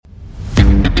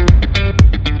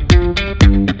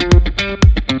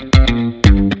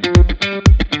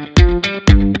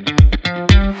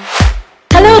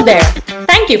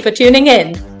you for tuning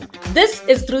in. This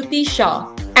is Dhruti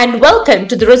Shah, and welcome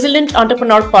to the Resilient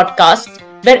Entrepreneur Podcast,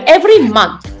 where every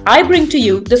month I bring to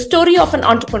you the story of an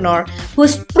entrepreneur who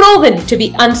is proven to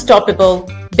be unstoppable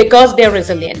because they are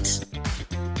resilient.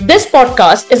 This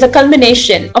podcast is a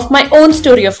culmination of my own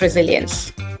story of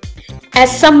resilience.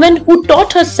 As someone who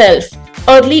taught herself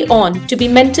early on to be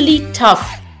mentally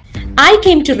tough, I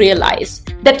came to realize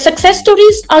that success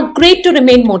stories are great to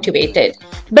remain motivated,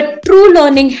 but true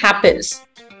learning happens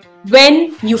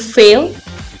when you fail,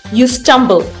 you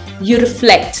stumble, you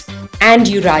reflect, and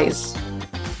you rise.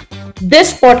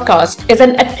 This podcast is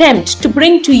an attempt to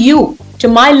bring to you, to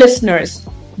my listeners,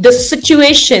 the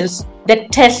situations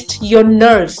that test your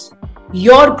nerves,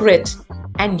 your grit,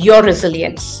 and your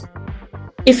resilience.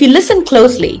 If you listen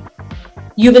closely,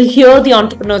 you will hear the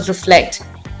entrepreneurs reflect.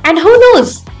 And who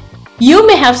knows, you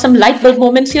may have some light bulb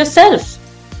moments yourself.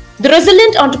 The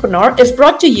Resilient Entrepreneur is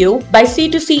brought to you by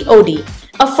C2C OD,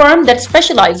 a firm that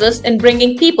specializes in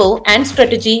bringing people and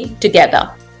strategy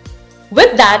together.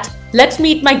 With that, let's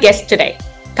meet my guest today.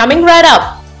 Coming right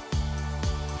up.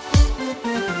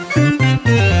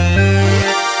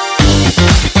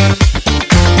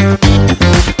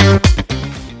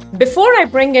 Before I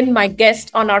bring in my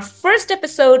guest on our first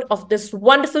episode of this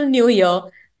wonderful new year,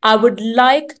 I would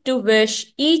like to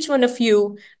wish each one of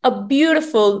you a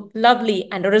beautiful, lovely,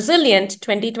 and resilient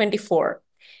 2024.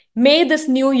 May this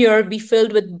new year be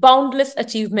filled with boundless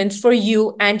achievements for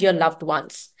you and your loved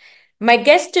ones. My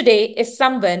guest today is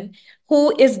someone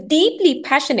who is deeply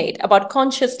passionate about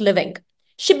conscious living.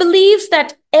 She believes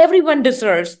that everyone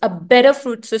deserves a better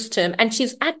food system, and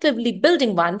she's actively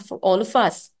building one for all of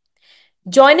us.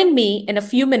 Joining me in a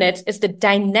few minutes is the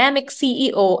dynamic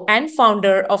CEO and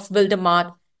founder of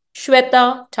Wildermart,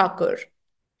 Shweta Thakur.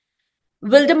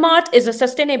 Wildermart is a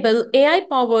sustainable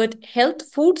AI-powered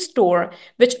health food store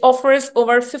which offers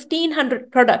over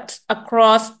 1,500 products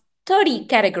across 30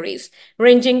 categories,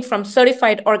 ranging from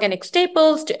certified organic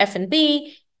staples to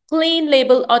F&B, clean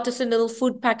label artisanal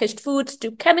food packaged foods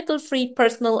to chemical-free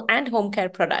personal and home care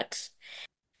products.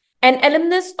 An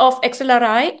alumnus of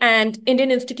XLRI and Indian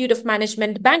Institute of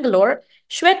Management, Bangalore,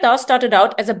 Shweta started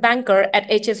out as a banker at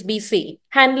HSBC,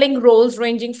 handling roles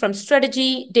ranging from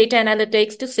strategy, data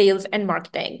analytics to sales and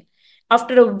marketing.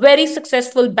 After a very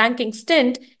successful banking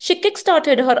stint, she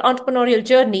kickstarted her entrepreneurial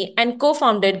journey and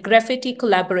co-founded Graffiti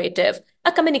Collaborative,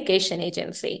 a communication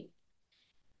agency.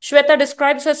 Shweta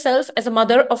describes herself as a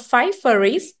mother of 5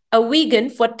 furries, a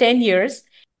vegan for 10 years,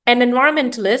 an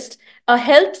environmentalist, a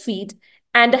health feed,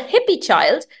 and a hippie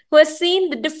child who has seen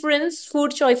the difference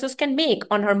food choices can make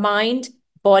on her mind,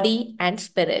 body, and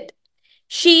spirit.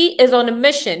 She is on a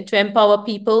mission to empower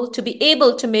people to be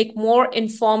able to make more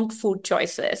informed food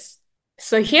choices.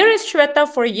 So here is Shweta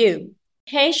for you.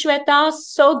 Hey, Shweta,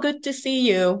 so good to see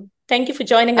you. Thank you for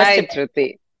joining us Hi, today.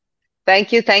 Dhruti.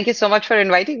 Thank you. Thank you so much for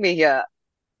inviting me here.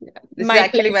 This is My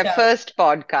actually my pleasure. first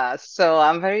podcast, so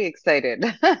I'm very excited.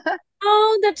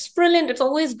 Oh, that's brilliant. It's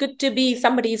always good to be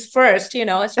somebody's first,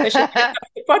 especially when it comes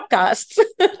to podcasts.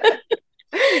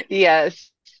 Yes,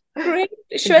 Great.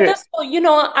 Shweta,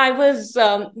 great.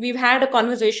 so, we've had a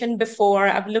conversation before.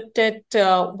 I've looked at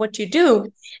what you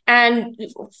do. And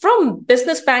from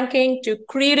business banking to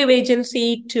creative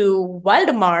agency to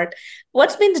Wildermart,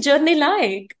 what's been the journey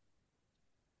like?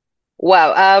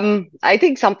 Wow. I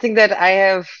think something that I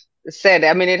have said,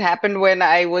 I mean, it happened when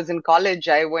I was in college.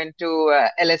 I went to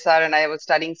LSR and I was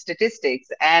studying statistics.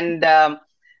 And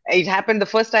it happened, the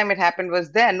first time it happened was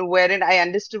then, wherein I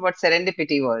understood what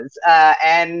serendipity was.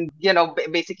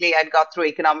 Basically, I'd got through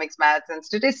economics, maths, and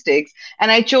statistics.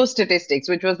 And I chose statistics,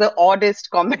 which was the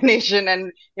oddest combination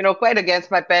and, quite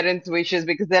against my parents' wishes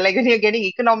because they're like, when you're getting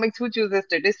economics, who chooses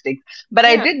statistics? But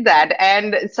I Yeah. did that.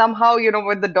 And somehow,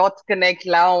 when the dots connect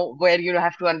now, where you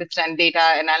have to understand data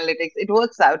and analytics, it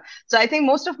works out. So I think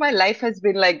most of my life has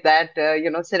been like that,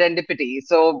 serendipity.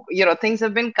 So, things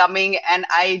have been coming and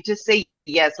I just say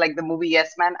yes, like the movie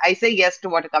Yes Man. I say yes to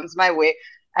what comes my way.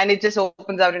 And it just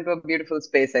opens out into a beautiful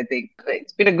space, I think.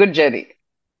 It's been a good journey,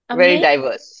 very Amazing.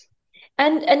 diverse.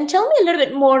 And tell me a little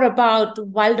bit more about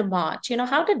Wildemart.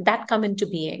 How did that come into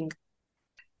being?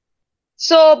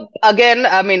 So again,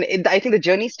 I mean, I think the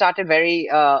journey started very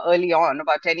early on,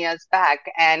 about 10 years back.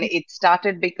 And it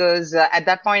started because at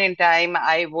that point in time,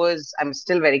 I'm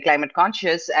still very climate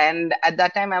conscious. And at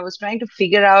that time, I was trying to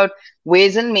figure out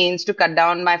ways and means to cut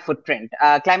down my footprint,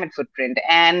 climate footprint.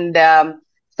 And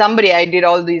I did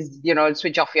all these,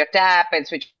 switch off your tap and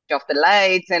switch off the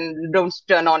lights and don't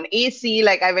turn on AC.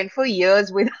 Like I went for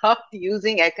years without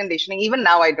using air conditioning. Even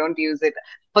now, I don't use it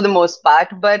for the most part.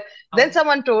 But then Oh.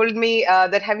 someone told me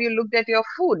that have you looked at your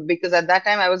food? Because at that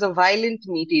time I was a violent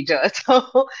meat eater.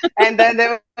 So, and then they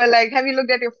were like, have you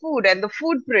looked at your food and the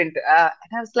food print? And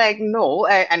I was like, no.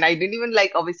 And I didn't even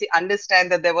like obviously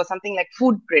understand that there was something like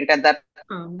food print at that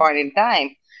point in Um,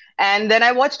 time. And then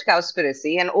I watched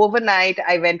Cowspiracy, and overnight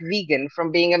I went vegan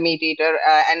from being a meat eater,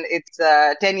 and it's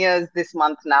 10 years this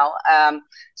month now.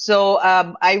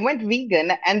 I went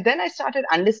vegan, and then I started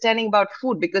understanding about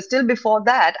food because still before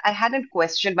that, I hadn't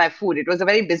questioned my food. It was a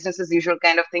very business as usual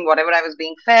kind of thing. Whatever I was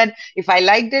being fed, if I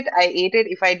liked it, I ate it.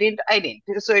 If I didn't, I didn't.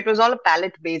 So it was all a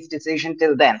palate-based decision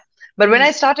till then. But when mm,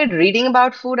 I started reading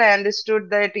about food, I understood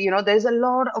that, there's a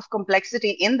lot of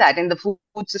complexity in that, in the food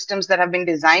systems that have been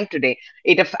designed today.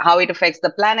 How it affects the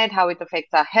planet, how it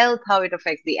affects our health, how it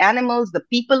affects the animals, the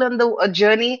people on the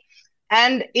journey.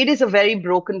 And it is a very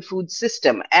broken food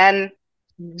system. And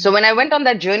so mm, when I went on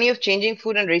that journey of changing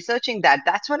food and researching that,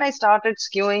 that's when I started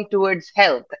skewing towards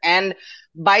health. And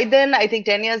by then, I think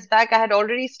 10 years back, I had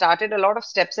already started a lot of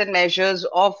steps and measures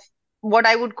of what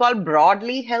I would call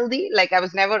broadly healthy. Like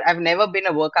I've never been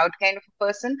a workout kind of a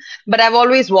person, but I've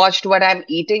always watched what I'm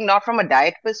eating, not from a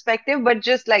diet perspective, but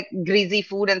just like greasy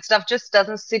food and stuff just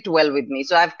doesn't sit well with me.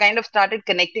 So I've kind of started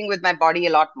connecting with my body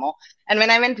a lot more. And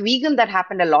when I went vegan, that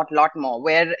happened a lot more,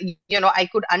 where, I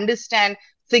could understand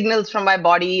signals from my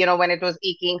body, when it was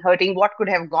aching, hurting, what could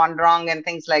have gone wrong, and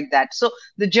things like that. So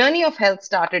the journey of health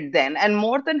started then. And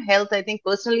more than health, I think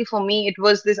personally for me, it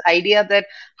was this idea that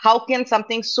how can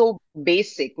something so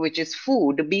basic, which is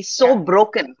food, be so yeah.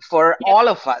 broken for Yep. all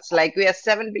of us? Like we are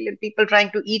 7 billion people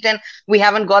trying to eat, and we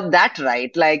haven't got that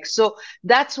right. Like, so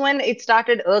that's when it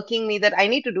started irking me that I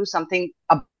need to do something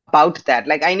about that.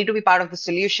 Like I need to be part of the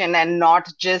solution and not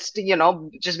just,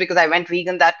 just because I went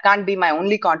vegan, that can't be my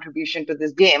only contribution to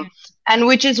this game. And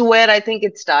which is where I think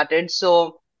it started.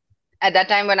 So at that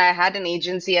time when I had an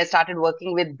agency, I started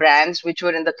working with brands which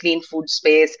were in the clean food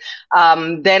space.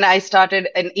 Then I started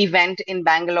an event in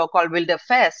Bangalore called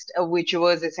Wilderfest, which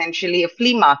was essentially a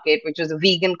flea market, which was a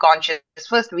vegan conscious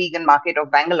first vegan market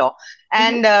of Bangalore.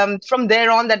 Mhm. And from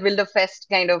there on, that Wilderfest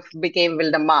kind of became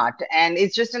Wildermart. And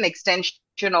it's just an extension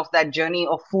of that journey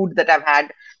of food that I've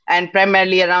had, and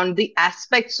primarily around the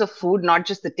aspects of food, not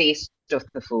just the taste of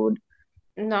the food.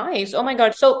 Nice. Oh my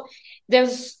God. So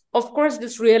there's, of course,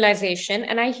 this realization,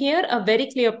 and I hear a very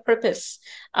clear purpose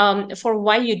for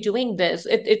why you're doing this.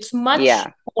 It's much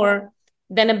Yeah, more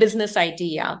than a business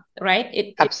idea, right?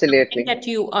 It's something absolutely. that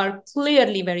you are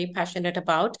clearly very passionate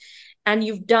about, and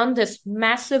you've done this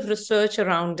massive research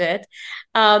around it.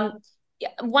 Um, yeah,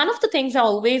 one of the things I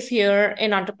always hear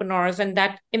in entrepreneurs, and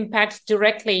that impacts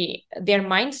directly their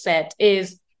mindset,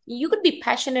 is you could be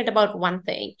passionate about one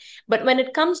thing, but when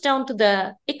it comes down to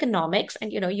the economics,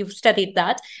 and you've studied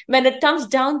that, when it comes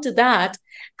down to that,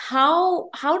 how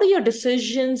do your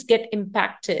decisions get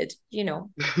impacted,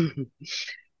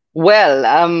 Well,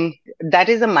 that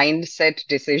is a mindset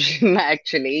decision,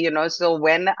 actually. So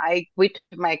when I quit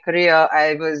my career,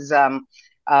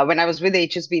 when I was with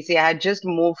HSBC, I had just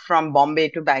moved from Bombay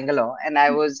to Bangalore, and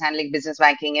I was handling business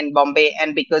banking in Bombay.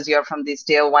 And because you're from this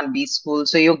tier 1B school,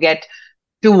 so you get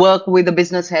to work with the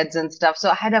business heads and stuff. So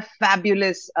I had a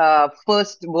fabulous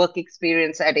first work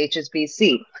experience at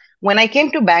HSBC. When I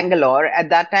came to Bangalore, at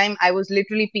that time, I was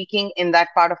literally peaking in that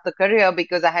part of the career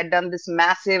because I had done this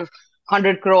massive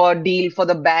 100 crore deal for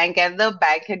the bank, and the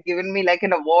bank had given me like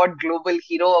an award, Global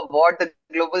Hero Award. The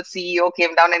global CEO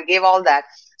came down and gave all that.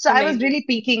 So I was amazing. really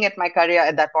peaking at my career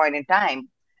at that point in time.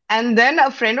 And then a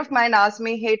friend of mine asked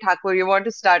me, "Hey, Thakur, you want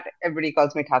to start?" Everybody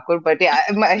calls me Thakur, but yeah,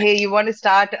 hey, you want to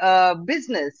start a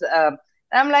business? And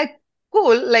I'm like,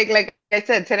 cool. Like I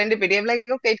said, serendipity. I'm like,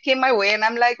 okay, it came my way, and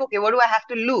I'm like, okay, what do I have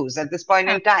to lose at this point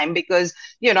Yeah, in time? Because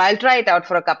I'll try it out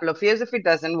for a couple of years. If it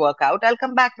doesn't work out, I'll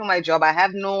come back to my job. I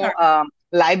have no sure.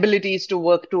 liabilities to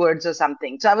work towards or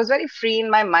something. So I was very free in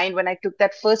my mind when I took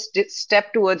that first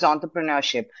step towards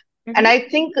entrepreneurship. And Hmm. I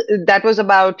think that was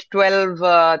about 12,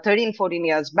 13, 14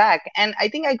 years back. And I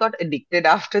think I got addicted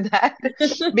after that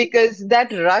because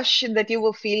that rush that you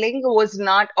were feeling was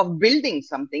not of building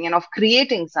something and of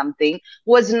creating something,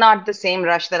 was not the same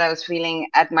rush that I was feeling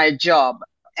at my job.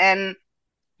 And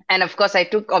And of course I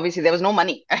took, obviously there was no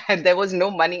money. There was no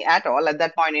money at all at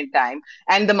that point in time,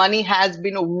 and the money has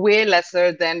been way lesser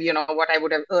than what I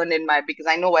would have earned in my, because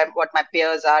I know what my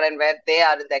peers are and where they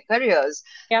are in their careers.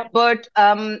 Yeah. But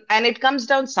and it comes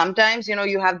down sometimes,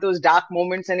 you have those dark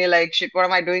moments and you're like, shit, what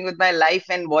am I doing with my life,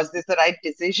 and was this the right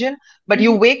decision? But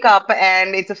you Mhm. wake up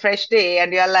and it's a fresh day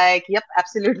and you're like, yep,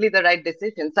 absolutely the right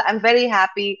decision. So I'm very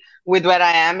happy with where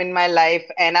I am in my life,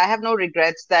 and I have no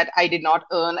regrets that I did not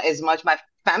earn as much. My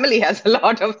family has a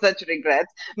lot of such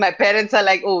regrets. My parents are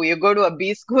like, oh, you go to a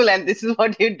B school and this is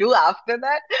what you do after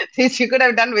that? This you could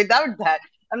have done without that.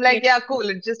 I'm like, Yeah. yeah, cool,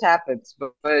 it just happens.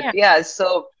 But Yeah. yeah,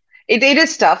 so it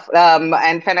is tough.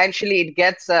 And financially, it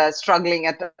gets struggling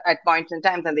at points in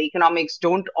times, and the economics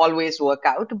don't always work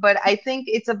out. But I think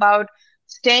it's about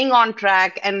staying on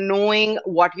track and knowing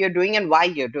what you're doing and why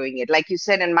you're doing it. Like you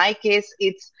said, in my case,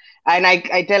 and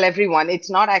I tell everyone, it's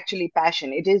not actually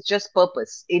passion. It is just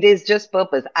purpose. It is just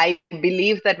purpose. I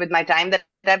believe that with my time that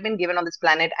I've been given on this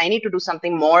planet, I need to do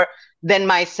something more than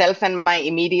myself and my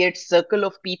immediate circle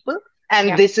of people. And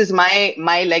Yeah. this is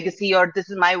my legacy, or this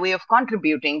is my way of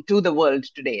contributing to the world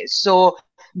today. So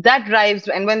that drives,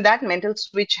 and when that mental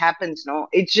switch happens, no,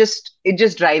 it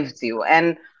just drives you.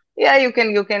 And yeah, you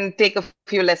can take a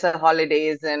few lesser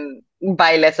holidays and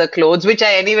buy lesser clothes, which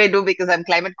I anyway do because I'm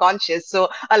climate conscious. So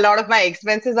a lot of my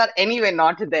expenses are anyway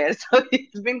not there. So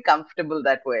it's been comfortable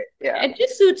that way. Yeah, It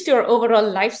just suits your overall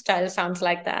lifestyle, sounds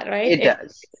like that, right? it It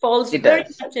does. falls It very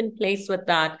does. much in place with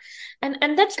that. And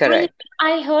that's brilliant. Correct.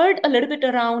 I heard a little bit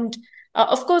around,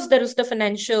 of course, there is the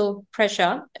financial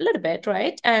pressure, a little bit,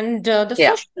 right? And the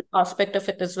Yeah. social aspect of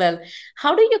it as well.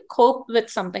 How do you cope with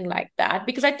something like that?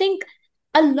 Because I think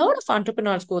a lot of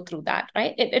entrepreneurs go through that,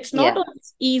 right? It's not Yeah.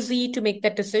 always easy to make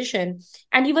that decision.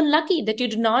 And you were lucky that you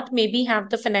did not maybe have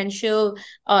the financial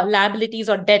liabilities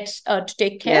or debts to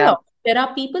take care Yeah. of. There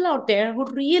are people out there who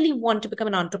really want to become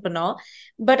an entrepreneur,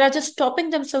 but are just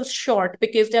stopping themselves short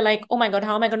because they're like, oh my God,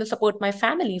 how am I going to support my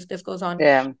family if this goes on?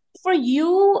 Yeah. For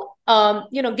you,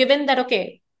 given that,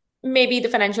 okay, maybe the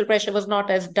financial pressure was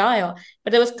not as dire,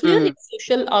 but there was clearly Mhm. a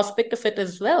social aspect of it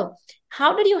as well.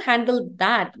 How did you handle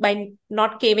that by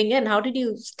not caving in? How did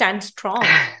you stand strong?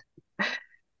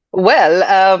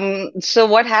 Well, so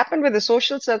what happened with the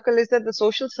social circle is that the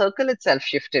social circle itself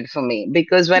shifted for me,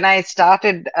 because when I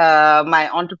started my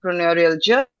entrepreneurial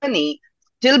journey,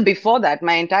 till before that,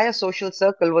 my entire social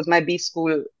circle was my B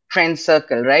school friend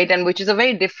circle, right? And which is a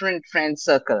very different friend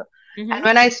circle. And Mm-hmm.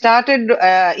 when I started,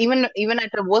 even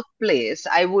at a workplace,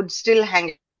 I would still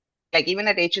hang, like even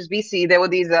at HSBC, there were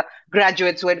these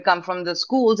graduates who had come from the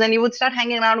schools, and you would start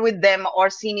hanging around with them or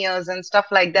seniors and stuff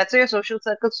like that. So your social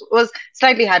circles was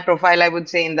slightly high profile, I would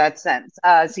say, in that sense,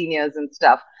 seniors and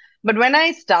stuff. But when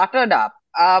I started up,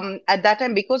 at that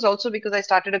time, because I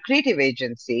started a creative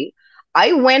agency,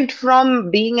 I went from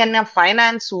being in a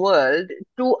finance world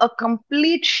to a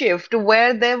complete shift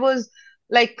where there was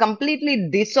like completely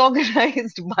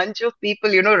disorganized bunch of people,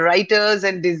 writers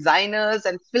and designers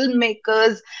and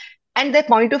filmmakers, and their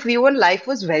point of view on life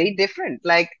was very different.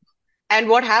 Like, and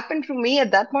what happened to me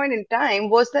at that point in time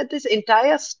was that this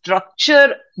entire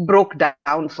structure broke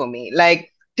down for me. Like,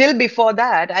 till before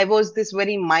that, I was this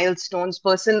very milestones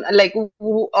person, like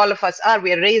who all of us are.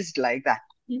 We are raised like that.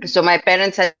 So my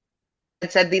parents had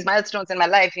set these milestones in my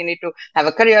life. You need to have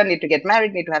a career, need to get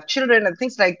married, need to have children, and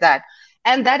things like that.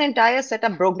 And that entire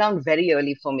setup broke down very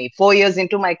early for me. 4 years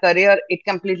into my career, it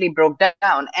completely broke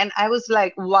down. And I was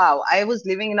like, wow, I was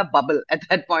living in a bubble at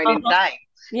that point in Uh-huh. time.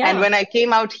 And when Yeah. I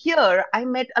came out here, I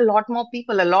met a lot more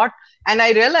people, a lot. And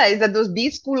I realized that those B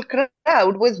school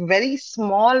crowd was very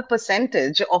small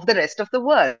percentage of the rest of the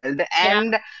world. Yeah.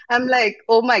 And I'm like,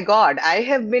 oh my God, I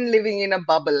have been living in a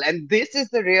bubble and this is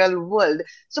the real world.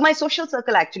 So my social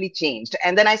circle actually changed.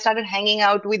 And then I started hanging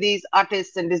out with these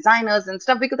artists and designers and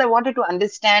stuff because I wanted to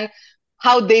understand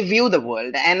how they view the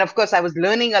world. And of course, I was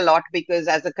learning a lot because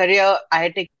as a career, I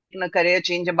had taken a career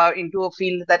change about into a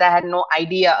field that I had no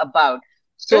idea about.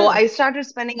 So I True. started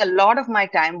spending a lot of my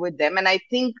time with them. And I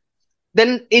think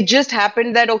then it just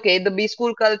happened that, okay, the B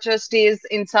school culture stays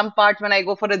in some part when I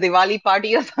go for a Diwali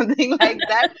party or something like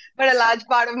that. But a large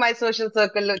part of my social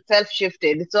circle itself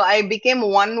shifted. So I became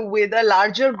one with a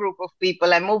larger group of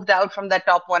people. I moved out from that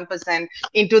top 1%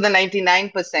 into the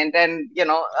 99%. And,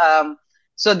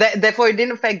 so therefore it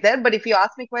didn't affect that. But if you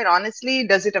ask me quite honestly,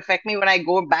 does it affect me when I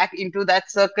go back into that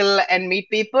circle and meet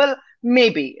people?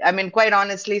 Maybe. I mean, quite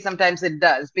honestly, sometimes it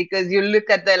does, because you look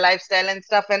at their lifestyle and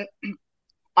stuff, and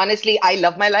honestly, I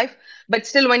love my life. But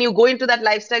still, when you go into that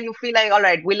lifestyle, you feel like, all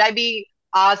right, will I be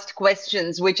asked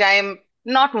questions which I am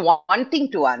not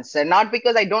wanting to answer, not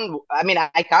because I mean,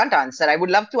 I can't answer. I would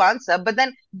love to answer, but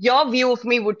then your view of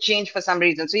me would change for some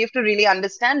reason. So you have to really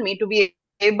understand me to be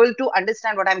able to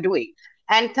understand what I'm doing.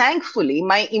 And thankfully,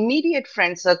 my immediate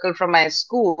friend circle from my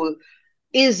school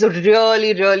is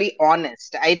really, really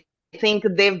honest. I think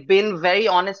they've been very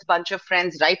honest bunch of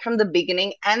friends right from the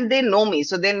beginning, and they know me.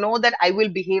 So they know that I will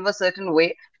behave a certain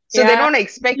way. So they don't Yeah.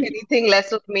 expect anything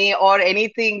less of me or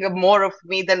anything more of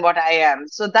me than what I am.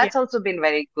 So Yeah. that's also been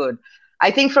very good. I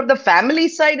think from the family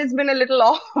side, it's been a little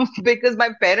off because my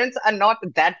parents are not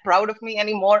that proud of me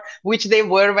anymore, which they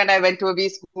were when I went to a B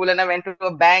school and I went to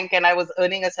a bank and I was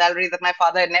earning a salary that my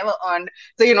father had never earned.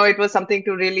 So, it was something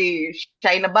to really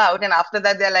shine about. And after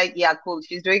that, they're like, yeah, cool.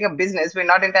 She's doing a business. We're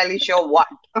not entirely sure what.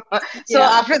 So Yeah.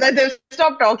 after that, they'll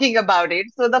stop talking about it.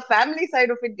 So the family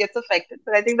side of it gets affected.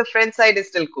 But I think the friend side is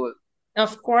still cool.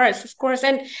 Of course, of course.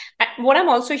 And what I'm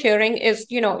also hearing is,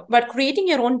 about creating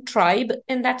your own tribe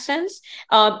in that sense.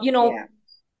 Yeah.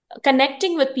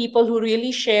 Connecting with people who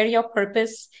really share your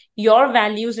purpose, your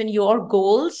values, and your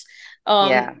goals,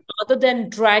 Yeah. rather than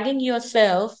dragging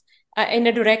yourself in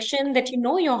a direction that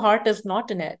your heart is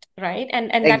not in it, right?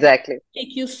 And that can Exactly.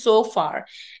 take you so far.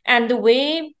 And the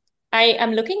way I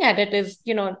am looking at it is,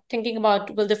 thinking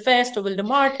about Wilderfest or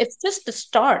Wildermart, it's just the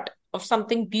start of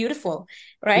something beautiful,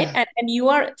 right? And you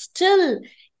are still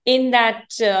in that.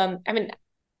 I mean,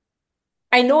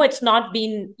 I know it's not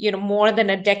been, more than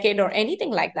a decade or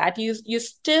anything like that. You're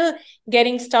still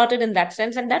getting started in that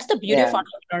sense. And that's the beauty of Yeah.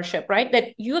 entrepreneurship, right? That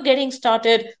you're getting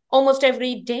started almost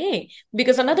every day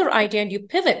because another idea and you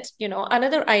pivot,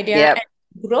 another idea Yeah.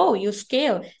 and grow, you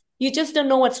scale. You just don't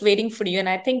know what's waiting for you. And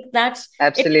I think that's it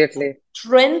Absolutely.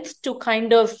 strength to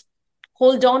kind of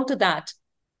hold on to that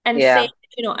and say,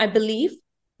 Yeah. I believe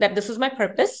that this is my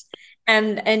purpose.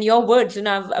 And your words,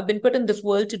 I've been put in this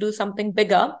world to do something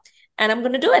bigger and I'm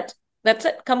going to do it. That's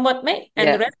it. Come what may,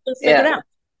 and the Yeah. rest we'll figure Yeah. out.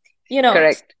 You know,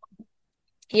 Correct.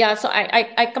 yeah. So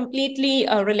I completely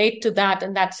relate to that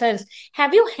in that sense.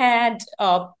 Have you had,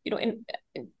 in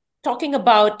talking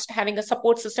about having a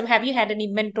support system, have you had any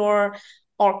mentor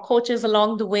or coaches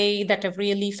along the way that have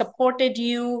really supported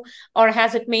you, or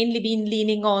has it mainly been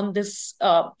leaning on this,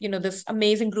 this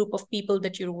amazing group of people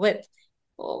that you're with?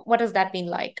 What has that been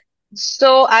like?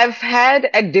 So I've had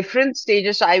at different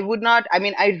stages. So I would not, I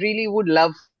mean, I really would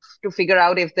love to figure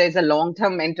out if there's a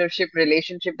long-term mentorship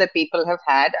relationship that people have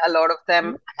had. A lot of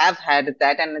them have had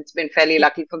that, and it's been fairly Yeah.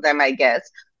 lucky for them, I guess.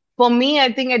 For me,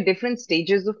 I think at different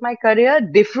stages of my career,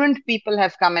 different people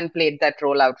have come and played that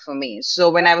role out for me. So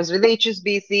when I was with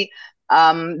HSBC,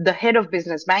 the head of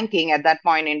business banking at that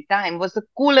point in time was the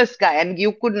coolest guy, and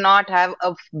you could not have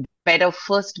a better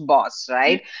first boss,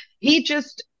 right? He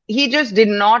just he just did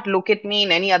not look at me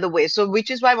in any other way. So, which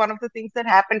is why one of the things that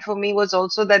happened for me was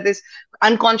also that this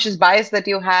unconscious bias that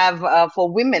you have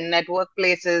for women at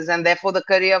workplaces, and therefore the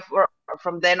career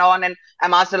from then on. And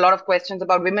I'm asked a lot of questions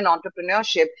about women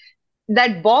entrepreneurship.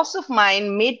 That boss of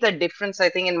mine made the difference, I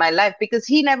think, in my life because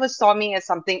he never saw me as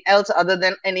something else other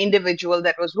than an individual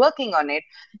that was working on it.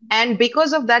 And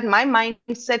because of that, my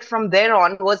mindset from there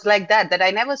on was like that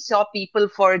I never saw people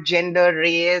for gender,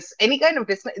 race, any kind of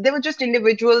they were just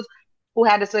individuals who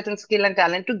had a certain skill and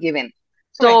talent to give in. Correct.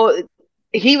 So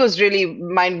he was really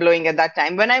mind blowing at that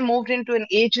time. When I moved into an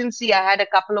agency, I had a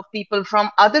couple of people from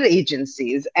other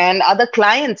agencies and other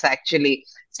clients, actually,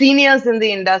 seniors in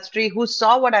the industry who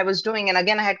saw what I was doing. And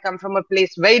again, I had come from a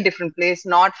place, very different place,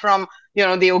 not from, the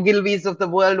Ogilvies of the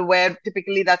world, where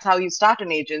typically that's how you start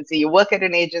an agency. You work at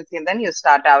an agency and then you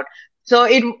start out. So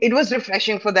it was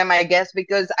refreshing for them, I guess,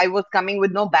 because I was coming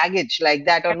with no baggage like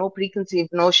that or no preconceived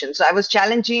notion. So I was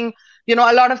challenging, a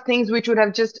lot of things which would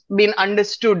have just been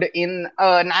understood in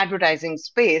an advertising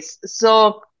space.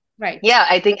 So Right. yeah,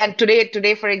 I think, and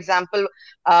today, for example,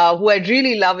 who I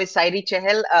really love is Sairi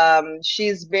Chehel.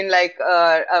 She's been like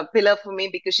a pillar for me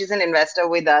because she's an investor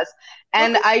with us.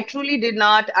 And Okay. I truly did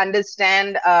not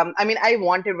understand. I mean, I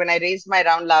wanted, when I raised my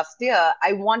round last year,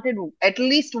 I wanted at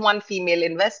least one female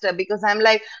investor because I'm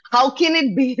like, how can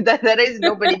it be that there is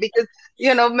nobody? Because,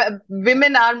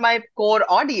 women are my core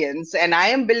audience and I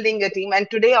am building a team. And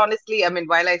today, honestly, I mean,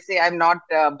 while I say I'm not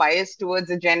biased towards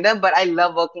a gender, but I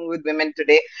love working with women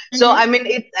today. So, Hmm. I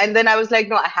mean, and then I was like,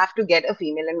 no, I have to get a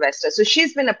female investor. So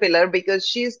she's been a pillar because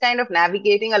she's kind of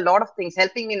navigating a lot of things,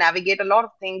 helping me navigate a lot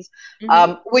of things,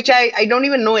 Hmm. which I don't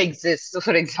even know exists. So,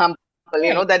 for example,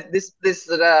 Right. that this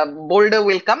boulder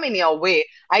will come in your way.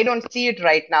 I don't see it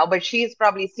right now, but she's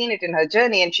probably seen it in her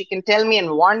journey and she can tell me and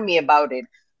warn me about it.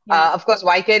 Yeah. Of course,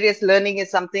 vicarious learning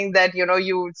is something that,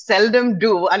 you seldom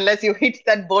do unless you hit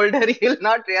that boulder. You'll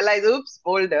not realize, oops,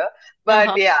 boulder. But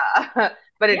Uh-huh. yeah,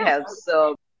 but it Yeah. helps.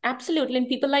 So. Absolutely. And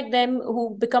people like them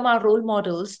who become our role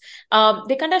models,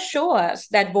 they kind of show us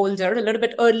that boulder a little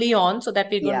bit early on so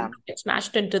that we don't Yeah, get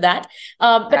smashed into that.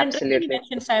 But interesting you absolutely.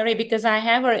 mentioned Sairi because I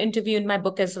have her interview in my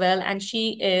book as well. And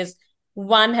she is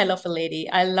one hell of a lady.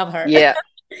 I love her. Yeah,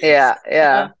 yeah, Uh,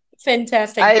 yeah.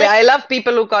 fantastic. I love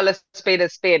people who call a spade a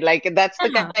spade. Like that's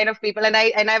the Yeah. kind of people, and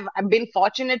I've been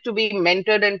fortunate to be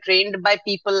mentored and trained by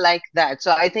people like that.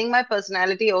 So I think my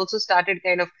personality also started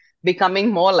kind of becoming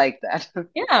more like that.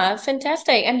 Yeah,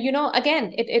 fantastic. And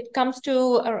again, it comes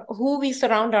to who we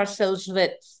surround ourselves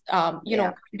with.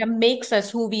 Yeah, It makes us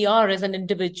who we are as an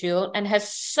individual and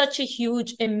has such a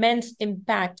huge, immense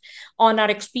impact on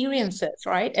our experiences,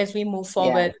 right, as we move yeah.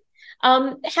 forward.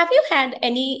 Have you had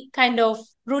any kind of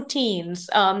routines?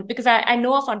 Because I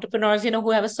know of entrepreneurs,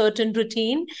 who have a certain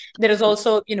routine. There is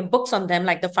also, books on them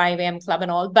like the 5 a.m. club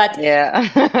and all. But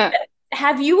Yeah.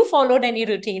 have you followed any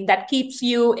routine that keeps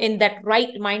you in that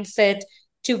right mindset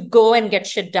to go and get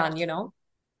shit done,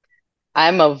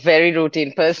 I'm a very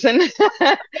routine person.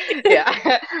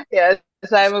 Yeah. Yes,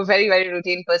 I'm a very, very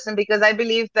routine person because I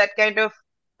believe that kind of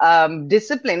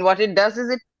discipline, what it does is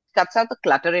it cuts out the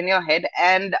clutter in your head.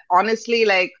 And honestly,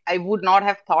 like I would not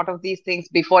have thought of these things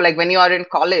before. Like when you are in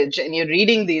college and you're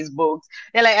reading these books,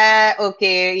 you're like,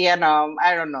 okay, yeah, no,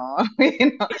 I don't know.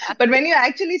 You know. Yeah. But when you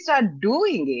actually start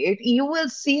doing it, you will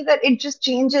see that it just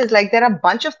changes. Like there are a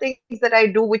bunch of things that I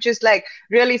do, which is like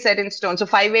really set in stone. So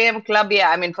 5 a.m. club, yeah,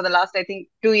 I mean, for the last, I think,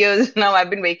 2 years now, I've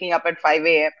been waking up at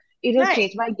 5 a.m. It has Right.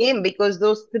 changed my game because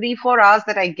those 3, 4 hours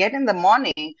that I get in the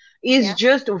morning is Yeah.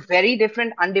 just a very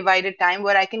different, undivided time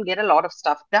where I can get a lot of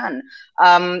stuff done.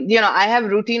 I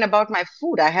have routine about my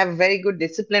food. I have very good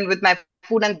discipline with my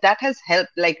food, and that has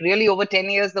helped. Like really, over 10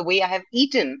 years, the way I have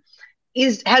eaten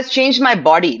is has changed my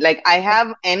body. Like I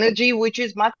have energy which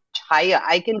is much higher.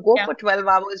 I can go Yeah. for 12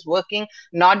 hours working,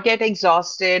 not get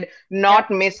exhausted, Yeah. not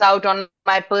miss out on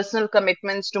my personal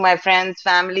commitments to my friends,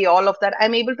 family, all of that.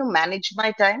 I'm able to manage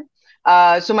my time.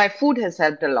 So my food has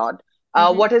helped a lot.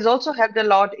 Hmm. What has also helped a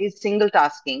lot is single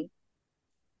tasking.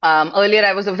 Earlier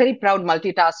I was a very proud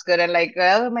multitasker and like,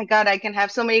 oh my God, I can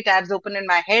have so many tabs open in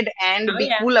my head and Oh, be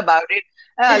yeah. cool about it.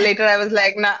 Later I was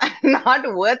like, nah,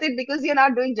 not worth it because you're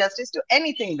not doing justice to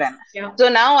anything then. Yeah. So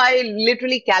now I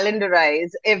literally calendarize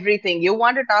everything. You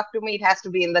want to talk to me, it has to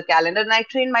be in the calendar. And I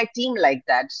train my team like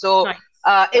that. So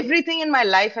Nice. everything in my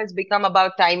life has become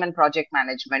about time and project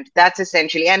management. That's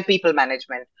essentially, and people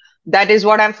management. That is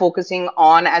what I'm focusing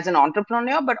on as an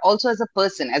entrepreneur, but also as a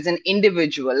person, as an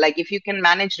individual. Like if you can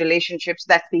manage relationships,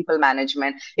 that's people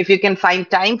management. If you can find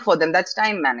time for them, that's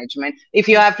time management. If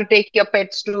you Yeah. have to take your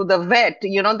pets to the vet,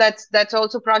 that's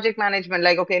also project management.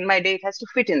 Like, okay, in my day, it has to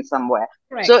fit in somewhere.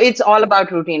 So Correct. it's all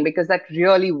about routine because that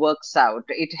really works out.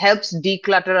 It helps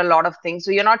declutter a lot of things.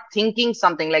 So you're not thinking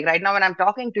something like right now when I'm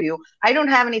talking to you, I don't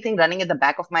have anything running at the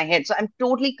back of my head. So I'm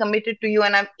totally committed to you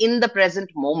and I'm in the present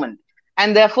moment,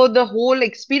 and therefore the whole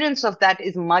experience of that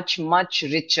is much much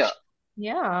richer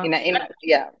Yeah. in a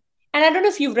yeah. And I don't know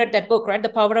if you've read that book, right? The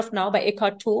Power of Now by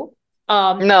Eckhart Tolle.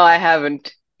 Um, No, I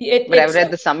haven't, but I've it's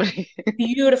read the summary.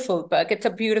 beautiful book. It's a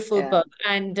beautiful Yeah. book,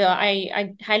 and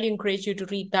I highly encourage you to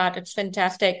read that. It's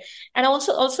fantastic. And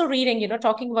also reading,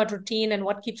 talking about routine and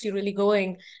what keeps you really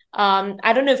going.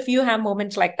 I don't know if you have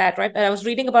moments like that, right? But I was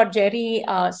reading about Jerry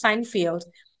Seinfeld,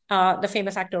 the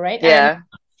famous actor, right? And Yeah.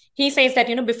 he says that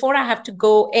before I have to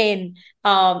go in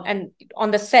and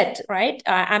on the set, right?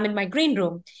 I'm in my green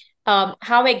room.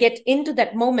 How I get into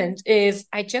that moment is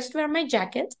I just wear my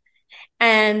jacket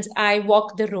and I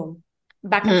walk the room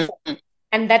back and forth, Hmm.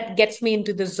 and that gets me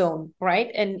into the zone,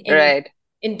 right? And Right.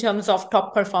 in terms of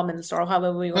top performance or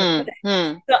however we want to Hmm. put it.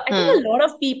 Hmm. So I think Hmm. a lot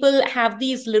of people have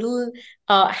these little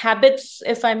habits,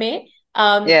 if I may,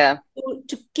 Yeah.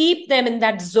 to keep them in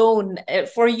that zone.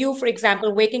 For you, for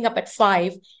example, waking up at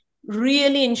 5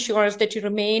 really ensures that you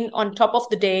remain on top of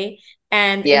the day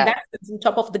and in Yeah. that sense, on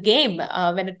top of the game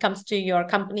when it comes to your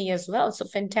company as well. So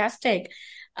fantastic.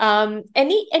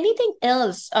 Anything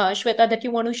else, Shweta, that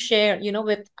you want to share,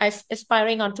 with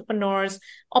aspiring entrepreneurs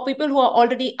or people who are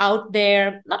already out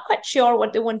there, not quite sure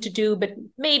what they want to do, but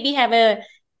maybe have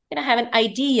an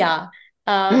idea,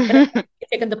 but have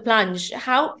taken the plunge.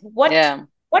 Yeah.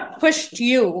 What pushed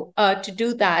you to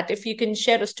do that? If you can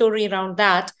share a story around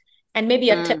that, and maybe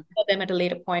a tip Hmm. for them at a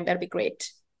later point, that'd be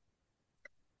great.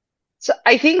 So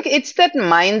I think it's that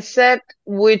mindset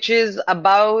which is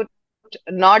about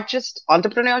not just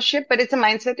entrepreneurship, but it's a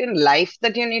mindset in life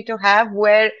that you need to have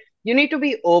where you need to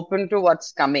be open to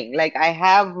what's coming. Like I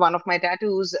have one of my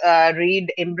tattoos,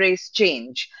 read embrace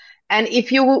change. And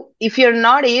if you're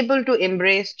not able to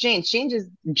embrace change, change is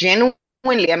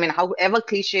genuinely, I mean, however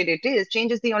cliched it is,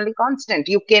 change is the only constant.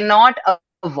 You cannot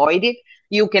avoid it.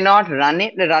 You cannot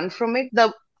run from it.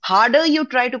 The harder you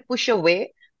try to push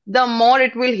away, the more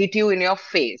it will hit you in your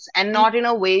face, and not in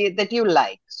a way that you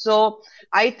like. So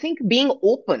I think being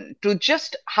open to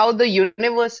just how the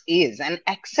universe is and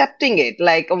accepting it,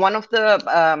 like one of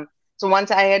the so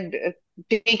once I had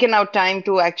taken out time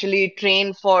to actually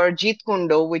train for Jeet Kune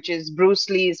Do, which is Bruce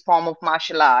Lee's form of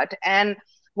martial art. And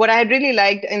what I had really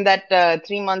liked in that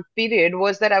 3 month period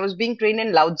was that I was being trained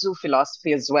in Lao Tzu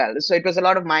philosophy as well. So it was a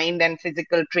lot of mind and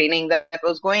physical training that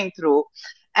was going through.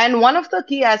 And one of the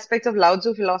key aspects of Lao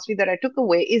Tzu philosophy that I took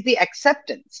away is the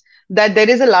acceptance that there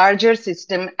is a larger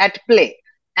system at play.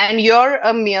 And you're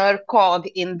a mere cog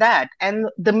in that. And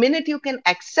the minute you can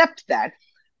accept that,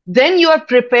 then you are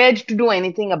prepared to do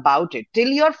anything about it. Till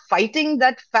you're fighting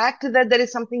that fact that there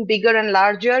is something bigger and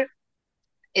larger,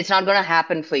 it's not going to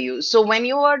happen for you. So when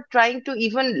you are trying to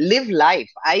even live life,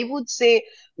 I would say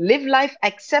live life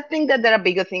accepting that there are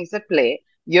bigger things at play.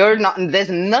 You're not, there's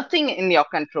nothing in your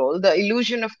control. The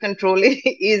illusion of control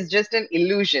is just an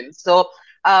illusion. So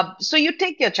you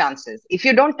take your chances. If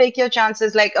you don't take your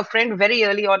chances, like a friend very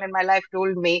early on in my life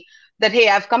told me that, hey,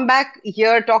 I've come back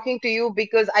here talking to you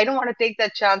because I don't want to take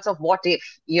that chance of what if,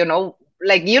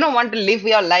 like you don't want to live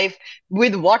your life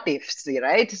with what ifs,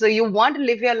 right? So you want to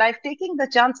live your life taking the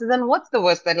chances. And what's the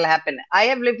worst that'll happen? I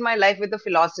have lived my life with the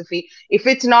philosophy: if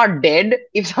it's not dead,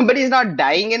 if somebody is not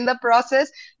dying in the process,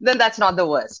 then that's not the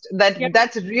worst.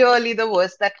 That's really the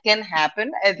worst that can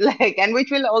happen. And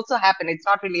which will also happen. It's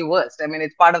not really worst. I mean,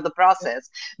 it's part of the process.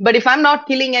 But if I'm not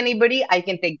killing anybody, I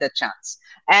can take the chance.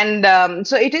 And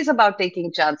so it is about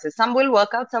taking chances. Some will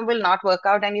work out, some will not work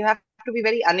out, and you have to be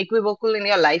very unequivocal in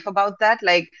your life about that.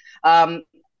 Like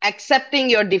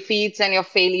accepting your defeats and your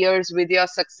failures with your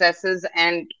successes,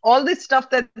 and all this stuff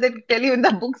that they tell you in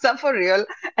the books are for real.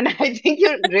 And I think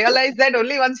you realize that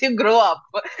only once you grow up.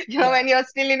 When you're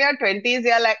still in your 20s,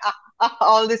 you're like,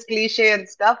 all this cliche and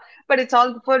stuff, but it's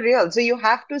all for real. So you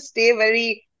have to stay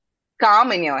very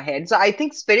calm in your head. So I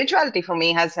think spirituality for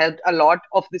me has helped a lot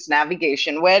of this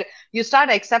navigation, where you start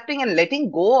accepting and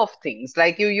letting go of things.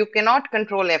 Like you cannot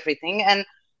control everything, and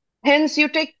hence you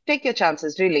take your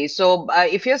chances, really. So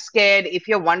if you're scared, if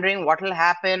you're wondering what will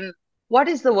happen, what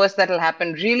is the worst that will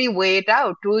happen, really weigh it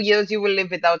out. 2 years you will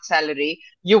live without salary,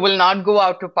 you will not go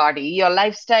out to party, your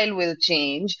lifestyle will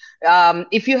change.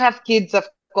 If you have kids, of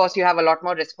course you have a lot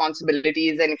more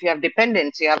responsibilities, and if you have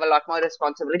dependents, you have a lot more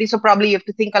responsibilities. So probably you have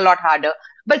to think a lot harder,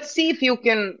 but see if you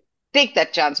can take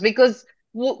that chance. Because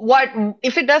what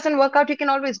if it doesn't work out? You can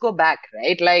always go back,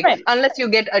 right? Like, Right. unless you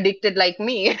get addicted like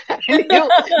me and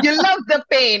you love the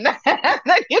pain,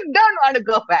 then you don't want to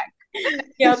go back.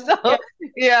 Yep. So Yep.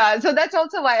 yeah, so that's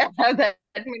also why I have that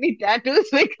many tattoos,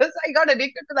 because I got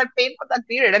addicted to that pain for that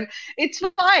period. And it's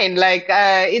fine, like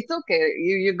it's okay.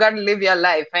 You got to live your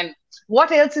life. And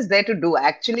what else is there to do?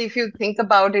 Actually, if you think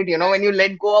about it, when you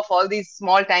let go of all these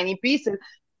small tiny pieces,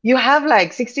 you have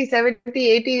like 60, 70,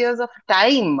 80 years of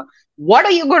time. What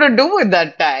are you going to do with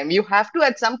that time? You have to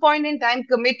at some point in time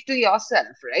commit to yourself,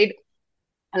 right?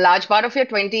 A large part of your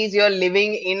 20s you're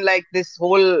living in like this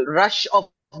whole rush of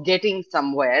getting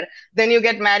somewhere. Then you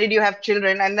get married, you have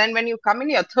children, and then when you come in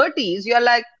your 30s, you're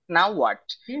like, now what?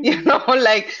 Mhm.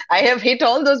 Like, I have hit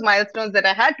all those milestones that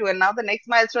I had to, and now the next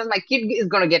milestone, my kid is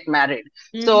going to get married.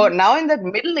 So Mhm. now in the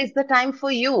middle is the time for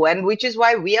you, and which is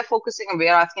why we are focusing, and we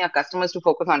are asking our customers to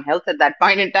focus on health at that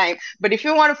point in time. But if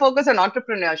you want to focus on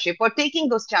entrepreneurship or taking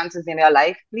those chances in your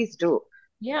life, please do.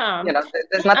 Yeah.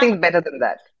 There's nothing better than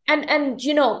that. And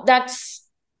that's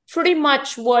pretty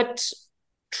much what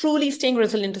truly staying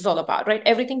resilient is all about, right?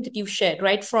 Everything that you've shared,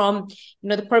 right? From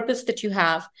the purpose that you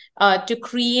have, to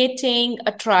creating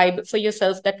a tribe for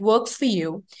yourself that works for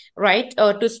you, right?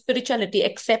 To spirituality,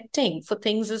 accepting for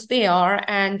things as they are,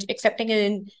 and accepting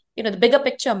it in the bigger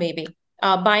picture, maybe.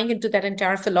 Buying into that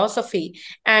entire philosophy,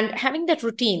 and having that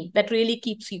routine that really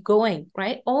keeps you going,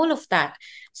 right? All of that.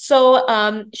 So,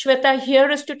 Shweta, here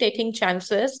is to taking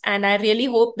chances. And I really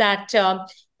hope that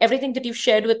everything that you've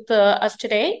shared with us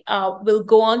today will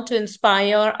go on to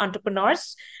inspire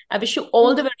entrepreneurs. I wish you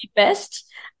all the very best,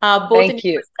 both in Thank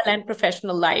your you. personal and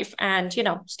professional life, and,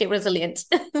 stay resilient.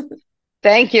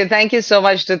 Thank you. Thank you so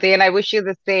much, Tuti. And I wish you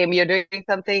the same. You're doing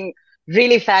something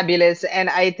really fabulous. And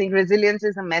I think resilience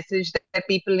is a message that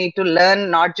people need to learn,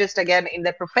 not just again in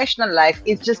their professional life.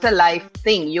 It's just a life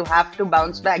thing. You have to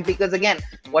bounce back, because again,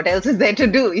 what else is there to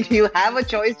do? If you have a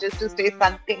choice just to stay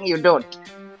something, you don't.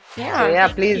 So Yeah, yeah,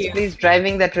 thank please, you. please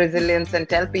driving that resilience and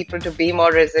tell people to be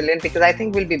more resilient, because I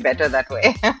think we'll be better that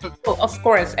way. Oh, of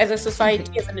course, as a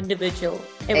society, as an individual,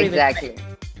 every which way. Exactly.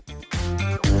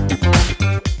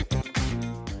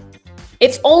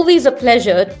 It's always a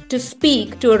pleasure to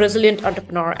speak to a resilient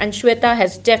entrepreneur, and Shweta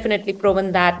has definitely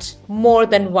proven that more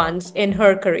than once in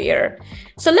her career.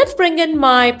 So let's bring in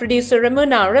my producer,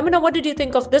 Ramuna. Ramuna, what did you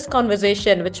think of this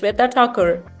conversation with Shweta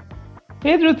Thakur?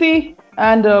 Hey, Dhruti.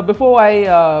 And before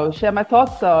I share my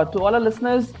thoughts to all our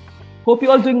listeners, hope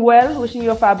you're all doing well. Wishing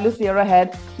you a fabulous year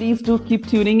ahead. Please do keep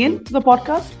tuning in to the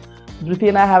podcast. Dhruti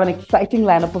and I have an exciting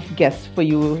lineup of guests for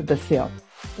you this year.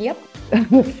 Yep.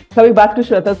 Coming back to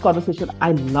Shweta's conversation,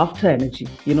 I loved her energy.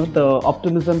 The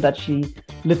optimism that she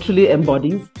literally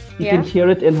embodies. You can hear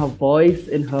it in her voice,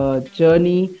 in her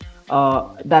journey,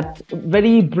 that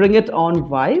very bring it on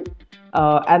vibe.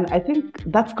 And I think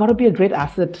that's got to be a great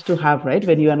asset to have, right,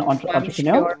 when you're an entrepreneur.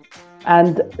 Sure.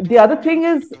 And the other thing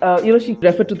is, she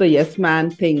referred to the yes man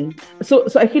thing. So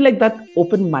I feel like that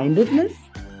open-mindedness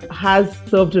has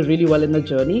served her really well in the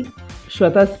journey.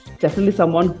 Shweta's definitely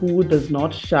someone who does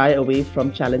not shy away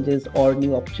from challenges or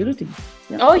new opportunities.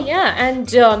 Yeah. Oh, yeah. And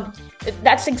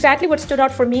that's exactly what stood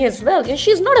out for me as well.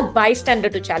 She's not a bystander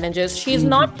to challenges. She's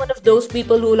not one of those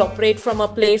people who will operate from a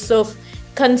place of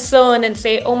concern and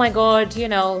say, oh my God,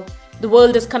 the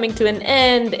world is coming to an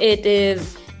end. It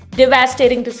is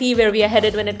devastating to see where we are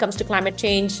headed when it comes to climate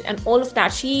change and all of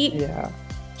that.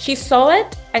 She saw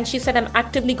it and she said, I'm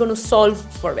actively going to solve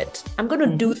for it. I'm going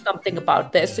to do something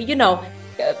about this. So,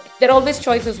 there are always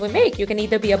choices we make. You can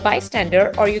either be a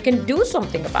bystander or you can do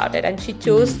something about it. And she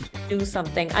chose to do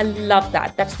something. I love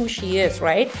that. That's who she is,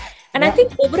 right? And I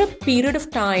think over a period of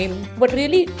time, what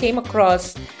really came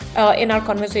across in our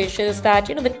conversation is that,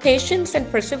 with patience and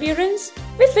perseverance,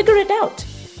 we figure it out.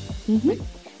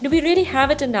 Do we really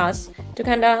have it in us to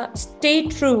kind of stay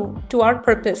true to our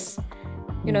purpose?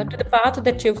 To the path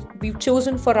that we've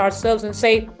chosen for ourselves and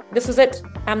say, this is it.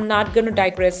 I'm not going to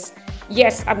digress.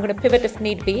 Yes, I'm going to pivot if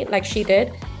need be, like she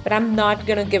did, but I'm not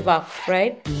going to give up,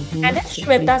 right? And as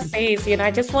Shweta says,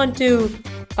 I just want to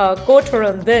quote her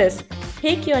on this.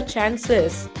 Take your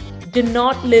chances. Do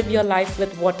not live your life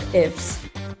with what ifs.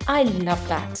 I love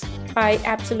that. I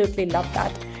absolutely love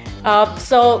that.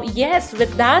 So yes,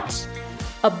 with that,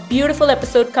 a beautiful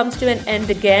episode comes to an end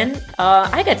again.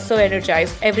 I get so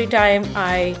energized every time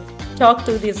I talk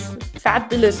to these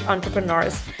fabulous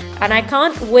entrepreneurs. And I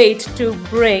can't wait to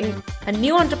bring a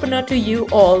new entrepreneur to you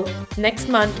all next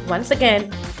month once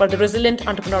again for the Resilient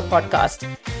Entrepreneur Podcast.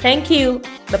 Thank you.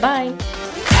 Bye-bye.